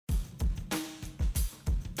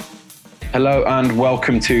Hello and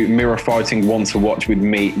welcome to Mirror Fighting One to Watch with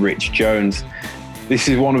me, Rich Jones. This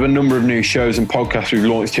is one of a number of new shows and podcasts we've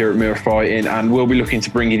launched here at Mirror Fighting, and we'll be looking to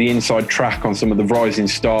bring you the inside track on some of the rising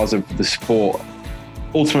stars of the sport.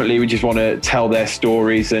 Ultimately, we just want to tell their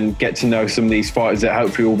stories and get to know some of these fighters that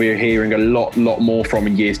hopefully we'll be hearing a lot more from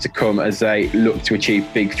in years to come as they look to achieve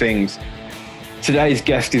big things. Today's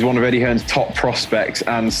guest is one of Eddie Hearn's top prospects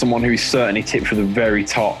and someone who is certainly tipped for the very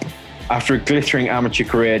top. After a glittering amateur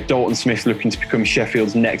career, Dalton Smith's looking to become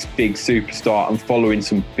Sheffield's next big superstar and following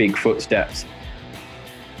some big footsteps.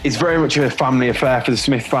 It's very much a family affair for the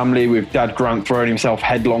Smith family, with Dad Grant throwing himself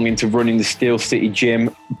headlong into running the Steel City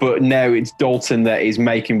gym, but now it's Dalton that is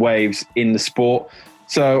making waves in the sport.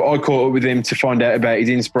 So I caught up with him to find out about his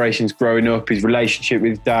inspirations growing up, his relationship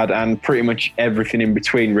with Dad, and pretty much everything in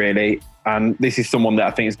between, really. And this is someone that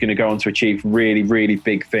I think is going to go on to achieve really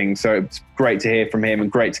big things. So it's great to hear from him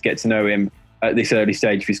and great to get to know him at this early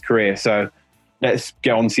stage of his career. So let's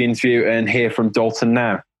get on to the interview and hear from Dalton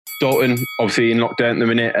now. Dalton, obviously in lockdown at the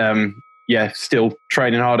minute, still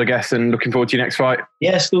training hard, I guess, and looking forward to your next fight.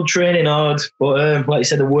 Yeah, still training hard. But like you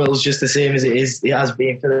said, the world's just the same as it has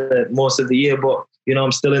been for most of the year. But,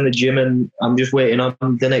 I'm still in the gym and I'm just waiting on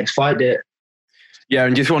the next fight date. Yeah,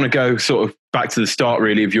 and just want to go sort of back to the start,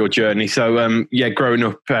 really, of your journey. So, growing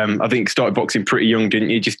up, I think you started boxing pretty young, didn't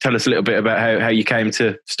you? Just tell us a little bit about how you came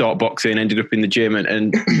to start boxing, ended up in the gym,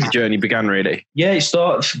 and the journey began, really. Yeah,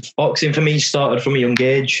 boxing for me started from a young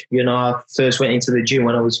age. I first went into the gym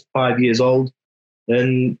when I was 5 years old.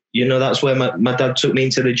 And, that's where my dad took me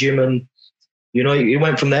into the gym. And, it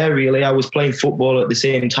went from there, really. I was playing football at the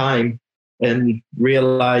same time and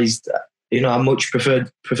realised, I much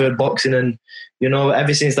preferred boxing. And,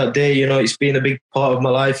 ever since that day, it's been a big part of my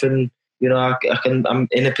life. And, I'm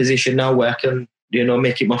in a position now where I can,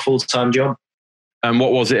 make it my full-time job. And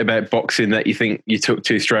what was it about boxing that you think you took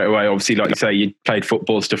to straight away? Obviously, like you say, you played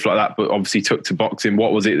football, stuff like that, but obviously took to boxing.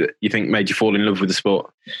 What was it that you think made you fall in love with the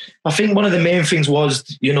sport? I think one of the main things was,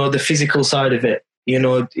 the physical side of it.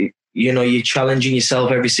 You're challenging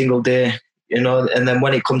yourself every single day, and then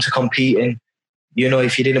when it comes to competing,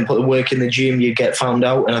 if you didn't put the work in the gym, you get found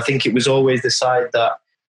out. And I think it was always the side that,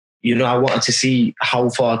 I wanted to see how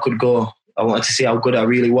far I could go. I wanted to see how good I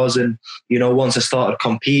really was. And, once I started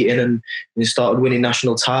competing and started winning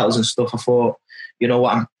national titles and stuff, I thought,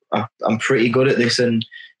 I'm pretty good at this. And,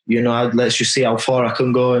 let's just see how far I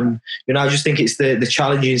can go. And, I just think it's the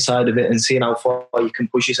challenging side of it and seeing how far you can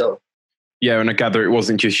push yourself. Yeah, and I gather it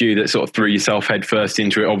wasn't just you that sort of threw yourself head first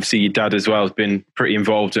into it. Obviously, your dad as well has been pretty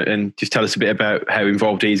involved. And just tell us a bit about how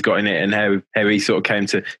involved he's got in it and how he sort of came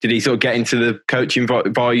to... Did he sort of get into the coaching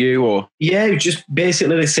by you, or...? Yeah, it was just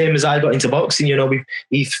basically the same as I got into boxing.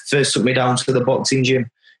 He first took me down to the boxing gym.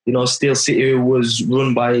 Steel City was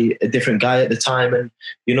run by a different guy at the time. And,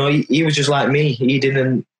 he was just like me.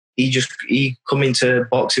 He come into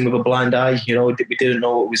boxing with a blind eye. We didn't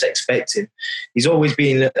know what was expecting. He's always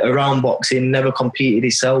been around boxing, never competed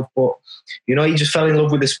himself, but he just fell in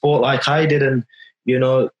love with the sport like I did. And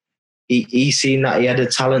he seen that he had a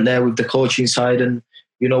talent there with the coaching side. And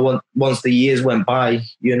once the years went by,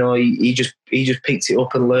 he just picked it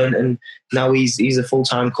up and learned. And now he's a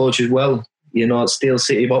full-time coach as well. At Steel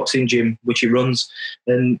City Boxing Gym, which he runs.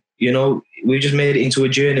 And we just made it into a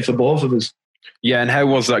journey for both of us. Yeah, and how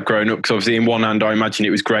was that growing up? Because obviously on one hand, I imagine it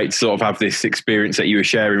was great to sort of have this experience that you were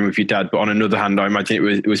sharing with your dad, but on another hand, I imagine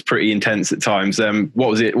it was pretty intense at times. What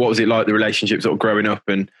was it like, the relationship sort of growing up,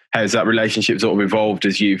 and how's that relationship sort of evolved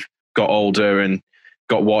as you've got older and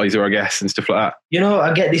got wiser, I guess, and stuff like that?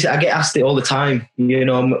 I get asked it all the time.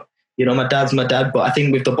 My dad's my dad, but I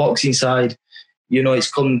think with the boxing side,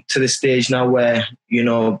 it's come to the stage now where,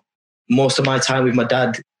 most of my time with my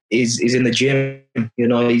dad is in the gym.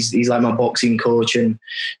 He's like my boxing coach, and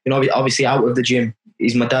obviously out of the gym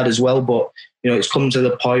he's my dad as well. But it's come to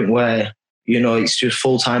the point where it's just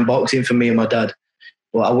full-time boxing for me and my dad.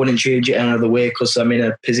 But I wouldn't change it any other way, because I'm in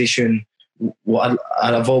a position what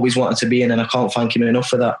I've always wanted to be in, and I can't thank him enough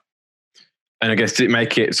for that. And I guess did it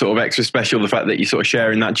make it sort of extra special, the fact that you're sort of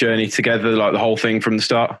sharing that journey together, like the whole thing from the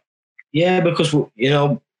start? Yeah, because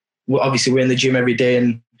obviously we're in the gym every day,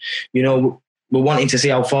 and we're wanting to see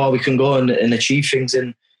how far we can go and achieve things.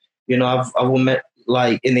 And, I've won,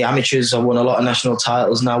 like in the amateurs, I've won a lot of national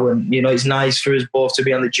titles now. And, it's nice for us both to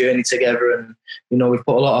be on the journey together. And, we've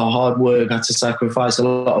put a lot of hard work, had to sacrifice a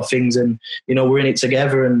lot of things. And, we're in it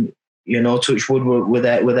together. And, touch wood, we're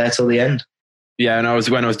there till the end. Yeah, and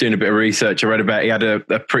when I was doing a bit of research, I read about he had a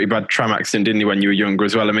pretty bad tram accident, didn't he, when you were younger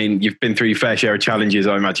as well? I mean, you've been through your fair share of challenges,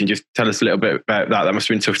 I imagine. Just tell us a little bit about that. That must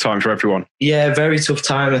have been a tough time for everyone. Yeah, very tough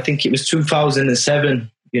time. I think it was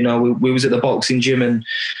 2007. We was at the boxing gym, and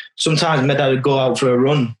sometimes my dad would go out for a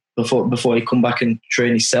run before he come back and train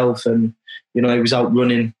himself, and he was out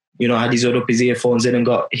running. Had his hood up, his earphones in, and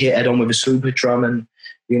got hit head on with a super tram, and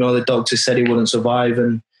the doctor said he wouldn't survive,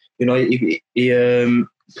 and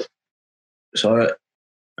sorry,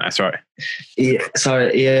 that's right. So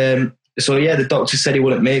the doctor said he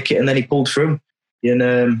wouldn't make it, and then he pulled through. And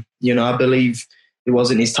I believe it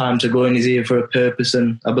wasn't his time to go, and he's here for a purpose.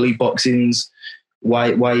 And I believe boxing's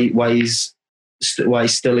why he's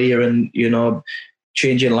still here, and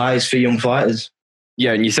changing lives for young fighters.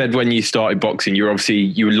 Yeah, and you said when you started boxing,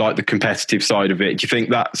 you like the competitive side of it. Do you think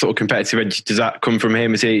that sort of competitive edge, does that come from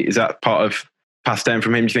him? Is that part of passed down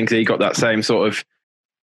from him? Do you think that he got that same sort of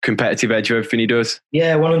competitive edge of everything he does?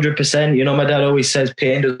 Yeah, 100%. My dad always says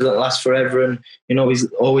pain doesn't last forever, and he's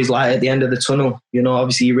always light at the end of the tunnel.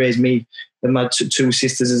 Obviously he raised me and my two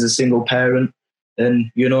sisters as a single parent,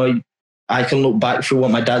 and I can look back through what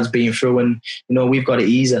my dad's been through, and we've got it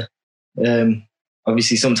easier.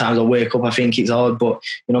 Obviously sometimes I wake up, I think it's hard, but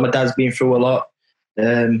my dad's been through a lot.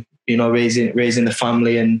 Raising the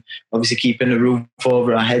family, and obviously keeping a roof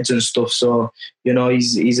over our heads and stuff. So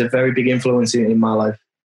he's a very big influence in my life.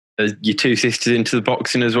 Are your two sisters into the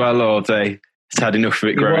boxing as well, or have they had enough of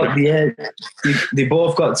it growing up? Yeah, they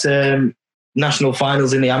both got national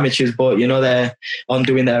finals in the amateurs, but they're on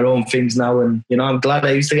doing their own things now, and I'm glad.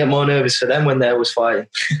 I used to get more nervous for them when they was fighting.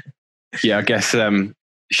 Yeah, I guess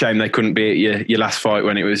shame they couldn't be at your last fight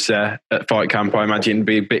when it was at fight camp. I imagine it'd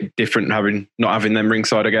be a bit different not having them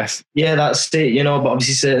ringside, I guess. Yeah, that's it. But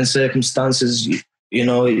obviously certain circumstances,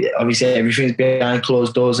 obviously everything's behind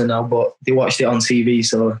closed doors and now, but they watched it on TV,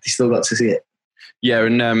 so they still got to see it. Yeah,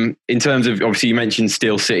 and in terms of, obviously you mentioned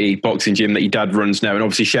Steel City Boxing Gym that your dad runs now, and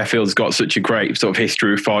obviously Sheffield's got such a great sort of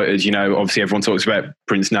history of fighters. Obviously everyone talks about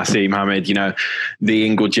Prince Naseem Hamed, the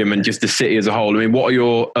Ingle Gym and just the city as a whole. I mean, what are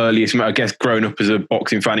your earliest, I guess, growing up as a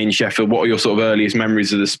boxing fan in Sheffield, what are your sort of earliest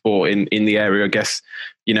memories of the sport in the area? I guess,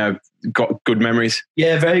 got good memories?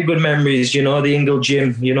 Yeah, very good memories. The Ingle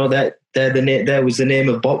Gym, that there was the name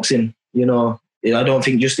of boxing, I don't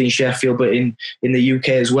think just in Sheffield, but in the UK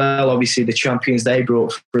as well. Obviously, the champions they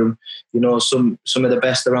brought through, some of the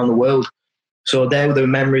best around the world. So they were the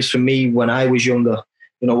memories for me when I was younger.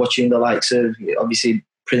 Watching the likes of obviously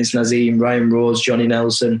Prince Naseem, Ryan Rose, Johnny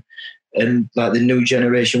Nelson, and like the new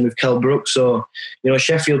generation with Kell Brooks. So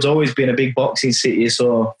Sheffield's always been a big boxing city.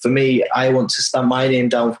 So for me, I want to stamp my name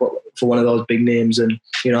down for one of those big names, and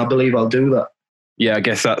I believe I'll do that. Yeah, I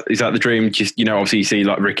guess is that the dream? Just, obviously you see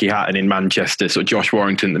like Ricky Hatton in Manchester, sort of Josh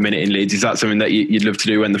Warrington at the minute in Leeds. Is that something that you'd love to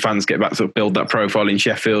do when the fans get back, sort of build that profile in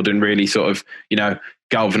Sheffield and really sort of,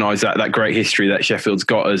 galvanise that great history that Sheffield's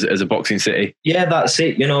got as a boxing city? Yeah, that's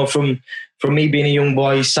it. From me being a young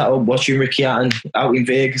boy, sat up watching Ricky Hatton out in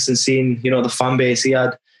Vegas and seeing, the fan base he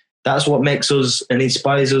had. That's what makes us and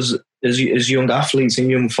inspires us as young athletes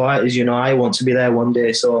and young fighters. I want to be there one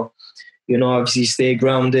day. So, obviously stay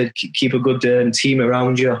grounded, keep a good team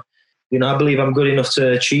around you. I believe I'm good enough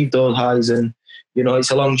to achieve those highs, and,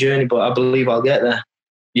 it's a long journey, but I believe I'll get there.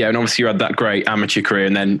 Yeah, and obviously you had that great amateur career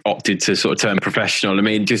and then opted to sort of turn professional. I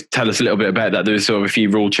mean, just tell us a little bit about that. There was sort of a few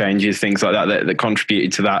rule changes, things like that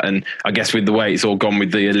contributed to that. And I guess with the way it's all gone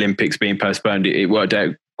with the Olympics being postponed, it worked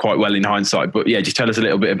out quite well in hindsight. But yeah, just tell us a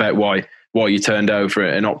little bit about why you turned over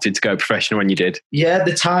and opted to go professional when you did. Yeah, at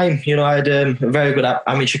the time, I had a very good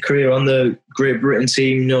amateur career on the Great Britain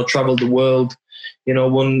team, travelled the world,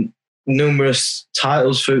 won numerous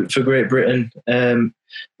titles for Great Britain.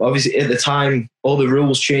 Obviously, at the time, all the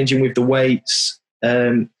rules changing with the weights,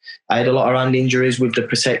 I had a lot of hand injuries with the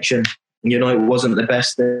protection. It wasn't the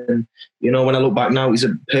best. And, when I look back now, it was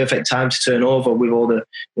a perfect time to turn over with all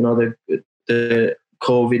the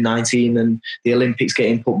COVID-19 and the Olympics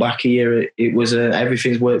getting put back here. It was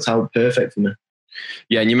everything's worked out perfect for me.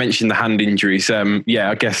 Yeah, and you mentioned the hand injuries.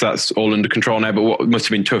 I guess that's all under control now, but what must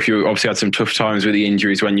have been tough? You obviously had some tough times with the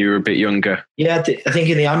injuries when you were a bit younger. Yeah, I think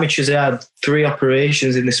in the amateurs I had 3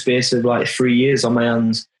 operations in the space of like 3 years on my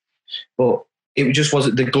hands. But it just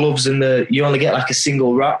wasn't the gloves and you only get like a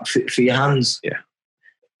single wrap for your hands. Yeah.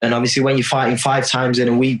 And obviously when you're fighting 5 times in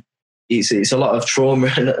a week, it's a lot of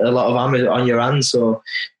trauma and a lot of hammer on your hands. So,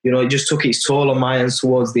 it just took its toll on my hands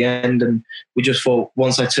towards the end. And we just thought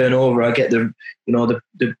once I turn over, I get the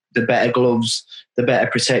better gloves, the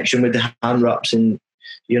better protection with the hand wraps. And,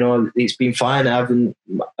 it's been fine. I haven't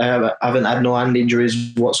had no hand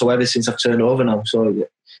injuries whatsoever since I've turned over now. So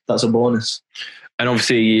that's a bonus. And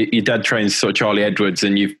obviously your dad trains sort of Charlie Edwards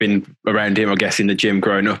and you've been around him, I guess, in the gym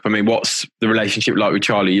growing up. I mean, what's the relationship like with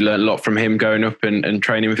Charlie? You learned a lot from him growing up and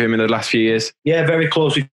training with him in the last few years? Yeah, very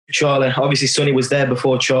close with Charlie. Obviously, Sonny was there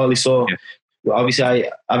before Charlie. So, obviously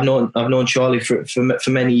I've known Charlie for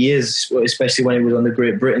many years, especially when he was on the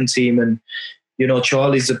Great Britain team. And you know,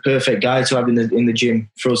 Charlie's the perfect guy to have in the gym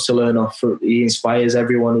for us to learn off. He inspires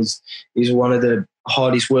everyone. He's one of the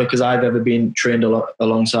hardest workers I've ever been trained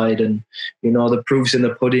alongside. And you know, the proof's in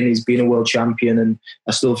the pudding. He's been a world champion, and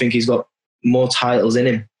I still think he's got more titles in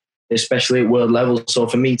him, especially at world level. So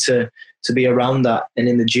for me to be around that and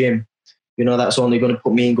in the gym, you know, that's only going to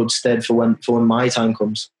put me in good stead for when my time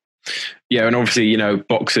comes. Yeah, and obviously, you know,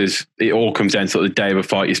 boxers, it all comes down to sort of the day of a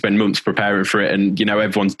fight. You spend months preparing for it, and you know,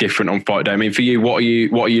 everyone's different on fight day. I mean, for you, what are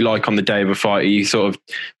you like on the day of a fight? Are you sort of,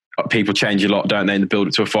 people change a lot, don't they, in the build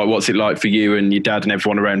up to a fight? What's it like for you and your dad and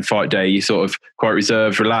everyone around fight day? Are you sort of quite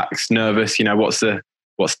reserved, relaxed, nervous? You know, what's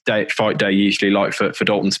fight day usually like for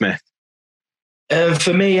Dalton Smith?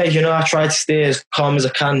 For me, you know, I try to stay as calm as I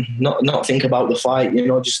can, not think about the fight. You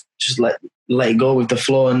know, just let it go with the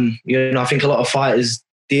flow. And you know, I think a lot of fighters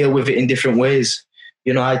deal with it in different ways.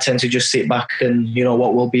 You know, I tend to just sit back and, you know,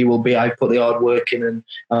 what will be. I put the hard work in and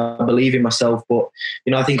I believe in myself. But,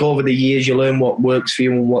 you know, I think over the years you learn what works for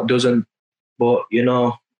you and what doesn't. But, you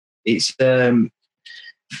know, it's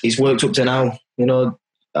worked up to now. You know,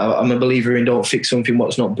 I'm a believer in don't fix something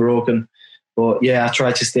what's not broken. But yeah, I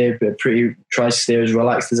try to stay as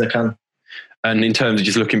relaxed as I can. And in terms of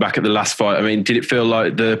just looking back at the last fight, I mean, did it feel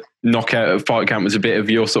like the knockout at Fight Camp was a bit of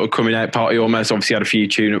your sort of coming out party almost? Obviously had a few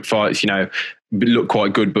tune-up fights, you know, looked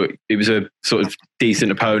quite good, but it was a sort of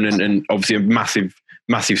decent opponent and obviously a massive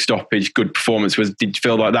stoppage, good performance. Did you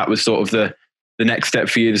feel like that was sort of the next step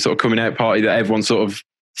for you, the sort of coming out party that everyone sort of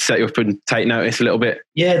set you up and take notice a little bit?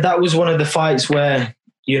 Yeah, that was one of the fights where,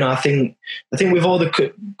 you know, I think with all the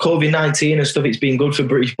COVID-19 and stuff, it's been good for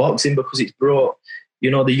British boxing because it's brought, you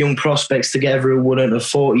know, the young prospects together who wouldn't have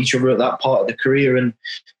fought each other at that part of the career. And,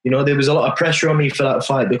 you know, there was a lot of pressure on me for that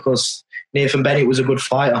fight because Nathan Bennett was a good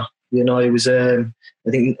fighter. You know, he was, I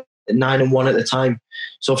think, 9-1 at the time.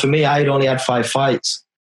 So for me, I had only had 5 fights.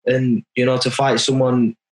 And, you know, to fight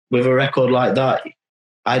someone with a record like that,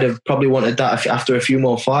 I'd have probably wanted that after a few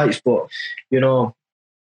more fights. But, you know,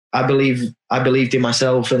 I believed in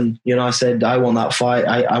myself and, you know, I said, I want that fight.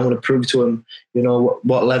 I want to prove to him, you know,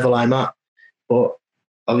 what level I'm at. But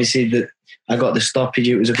obviously, I got the stoppage.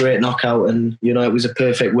 It was a great knockout, and you know it was a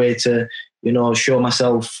perfect way to, you know, show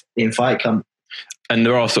myself in Fight Camp. And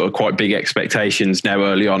there are sort of quite big expectations now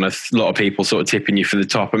early on. A lot of people sort of tipping you for the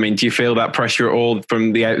top. I mean, do you feel that pressure at all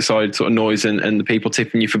from the outside sort of noise and the people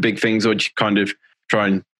tipping you for big things, or do you kind of try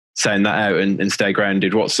and sound that out and stay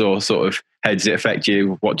grounded? What sort of how does it affect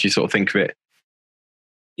you? What do you sort of think of it?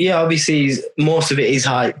 Yeah, obviously most of it is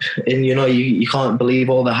hype, and you know you can't believe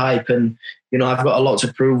all the hype. And you know I've got a lot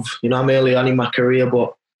to prove. You know I'm early on in my career,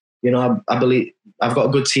 but you know I believe I've got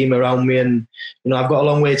a good team around me, and you know I've got a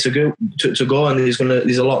long way to go. And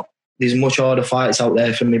there's much harder fights out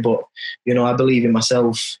there for me. But you know I believe in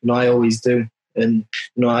myself. You know I always do, and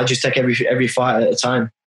you know I just take every fight at a time.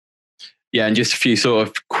 Yeah, and just a few sort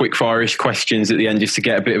of quick fire-ish questions at the end, just to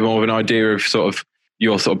get a bit more of an idea of sort of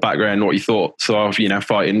your sort of background, what you thought sort of, you know,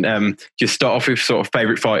 fighting. Just start off with sort of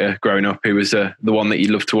favourite fighter growing up. Who was the one that you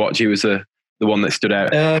loved to watch? Who was the one that stood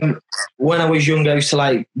out? When I was younger, I used to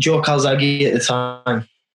like Joe Calzaghe at the time.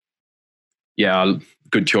 Yeah,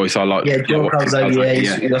 good choice. I like. Yeah, Joe Calzaghe.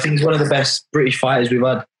 Yeah. I think he's one of the best British fighters we've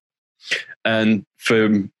had. And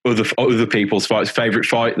from other people's fights, favourite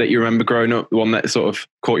fight that you remember growing up, the one that sort of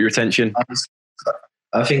caught your attention?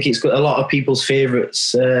 I think it's got a lot of people's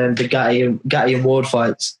favourites. The Gatti and Ward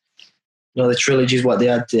fights. You know, the trilogies, what they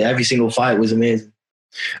had. Every single fight was amazing.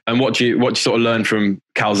 And what do you sort of learn from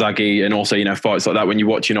Calzaghe and also, you know, fights like that when you're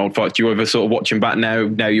watching old fights? Do you ever sort of watch them back now?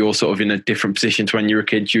 Now you're sort of in a different position to when you were a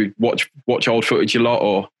kid. Do you watch old footage a lot,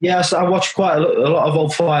 or? Yeah, so I watch quite a lot of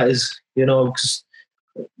old fighters. You know, because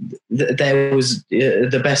they was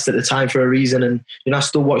the best at the time for a reason, and you know, I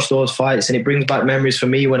still watch those fights, and it brings back memories for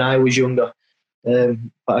me when I was younger. But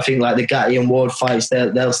I think like the Gatti and Ward fights,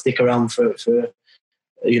 they'll stick around for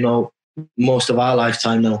you know most of our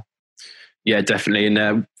lifetime now. Yeah, definitely.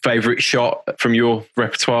 And favourite shot from your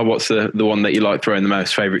repertoire? What's the one that you like throwing the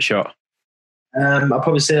most? Favourite shot? I'll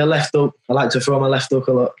probably say a left hook. I like to throw my left hook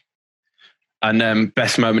a lot. And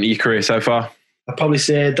best moment of your career so far? I'd probably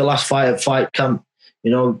say the last fight at Fight Camp. You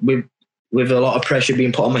know, with a lot of pressure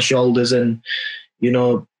being put on my shoulders, and you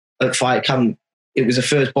know, at Fight Camp, it was the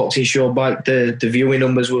first boxing show back. The viewing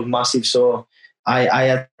numbers were massive, so I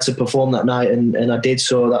had to perform that night, and I did.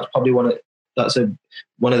 So that's probably one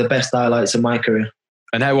of the best highlights of my career.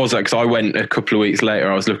 And how was that? Because I went a couple of weeks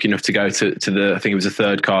later. I was lucky enough to go to the, I think it was the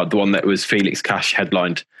third card, the one that was Felix Cash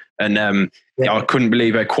headlined. And I couldn't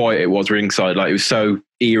believe how quiet it was ringside. Like, it was so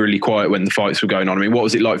eerily quiet when the fights were going on. I mean, what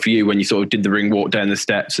was it like for you when you sort of did the ring walk down the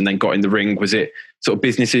steps and then got in the ring? Was it sort of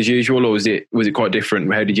business as usual, or was it quite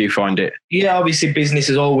different? How did you find it? Yeah, obviously business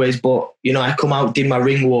as always, but I come out, did my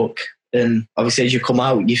ring walk, and obviously as you come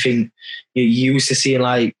out, you think you're used to seeing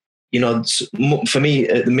like, for me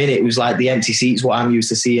at the minute it was like the empty seats, what I'm used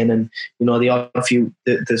to seeing, and the odd few,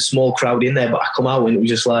 the small crowd in there. But I come out and it was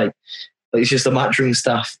just like it's just the matchroom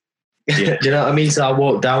staff. Yeah. Do you know what I mean? So I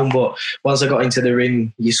walked down, but once I got into the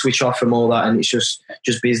ring, you switch off from all that, and it's just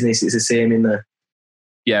business. It's the same in there.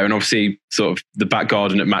 Yeah, and obviously sort of the back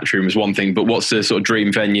garden at Matchroom is one thing, but what's the sort of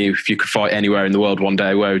dream venue if you could fight anywhere in the world one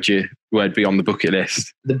day? Where'd be on the bucket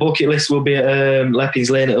list? The bucket list will be at Leppings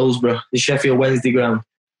Lane at Hillsborough, the Sheffield Wednesday ground.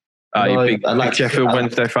 You're a big Sheffield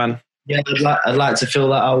Wednesday fan? Yeah, I'd like to fill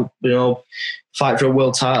that out, fight for a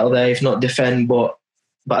world title there, if not defend, but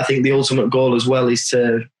I think the ultimate goal as well is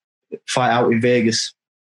to fight out in Vegas.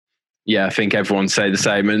 Yeah, I think everyone say the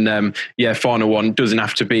same. And final one, doesn't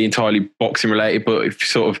have to be entirely boxing related, but if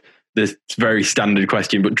sort of the very standard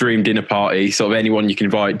question, but dream dinner party, sort of anyone you can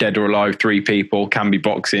invite, dead or alive, 3 people, can be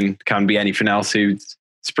boxing, can be anything else who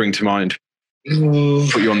spring to mind.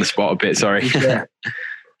 Put you on the spot a bit, sorry. Yeah.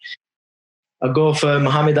 I'll go for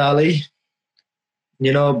Muhammad Ali,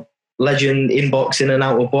 legend in boxing and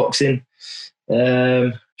out of boxing.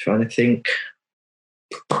 Trying to think.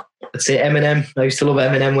 I'd say Eminem. I used to love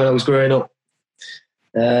Eminem when I was growing up.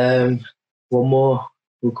 One more.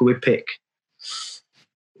 Who could we pick?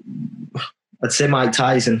 I'd say Mike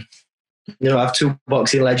Tyson. I have 2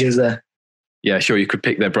 boxing legends there. Yeah, sure, you could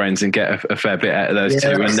pick their brains and get a fair bit out of those 2.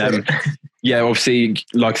 And obviously,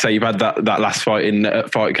 like I say, you've had that last fight in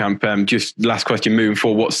Fight Camp. Just last question, moving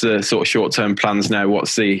forward, what's the sort of short-term plans now?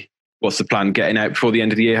 What's the plan? Getting out before the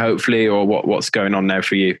end of the year, hopefully, or what's going on now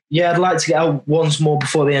for you? Yeah, I'd like to get out once more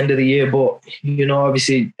before the end of the year, but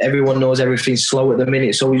obviously everyone knows everything's slow at the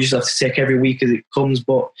minute, so we just have to take every week as it comes.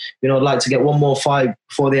 But I'd like to get one more fight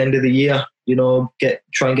before the end of the year.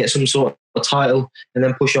 Try and get some sort of title, and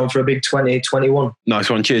then push on for a big 2021. Nice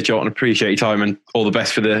one. Cheers, Jordan. Appreciate your time and all the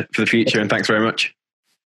best for the future. And thanks very much.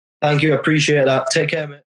 Thank you. I appreciate that. Take care, mate.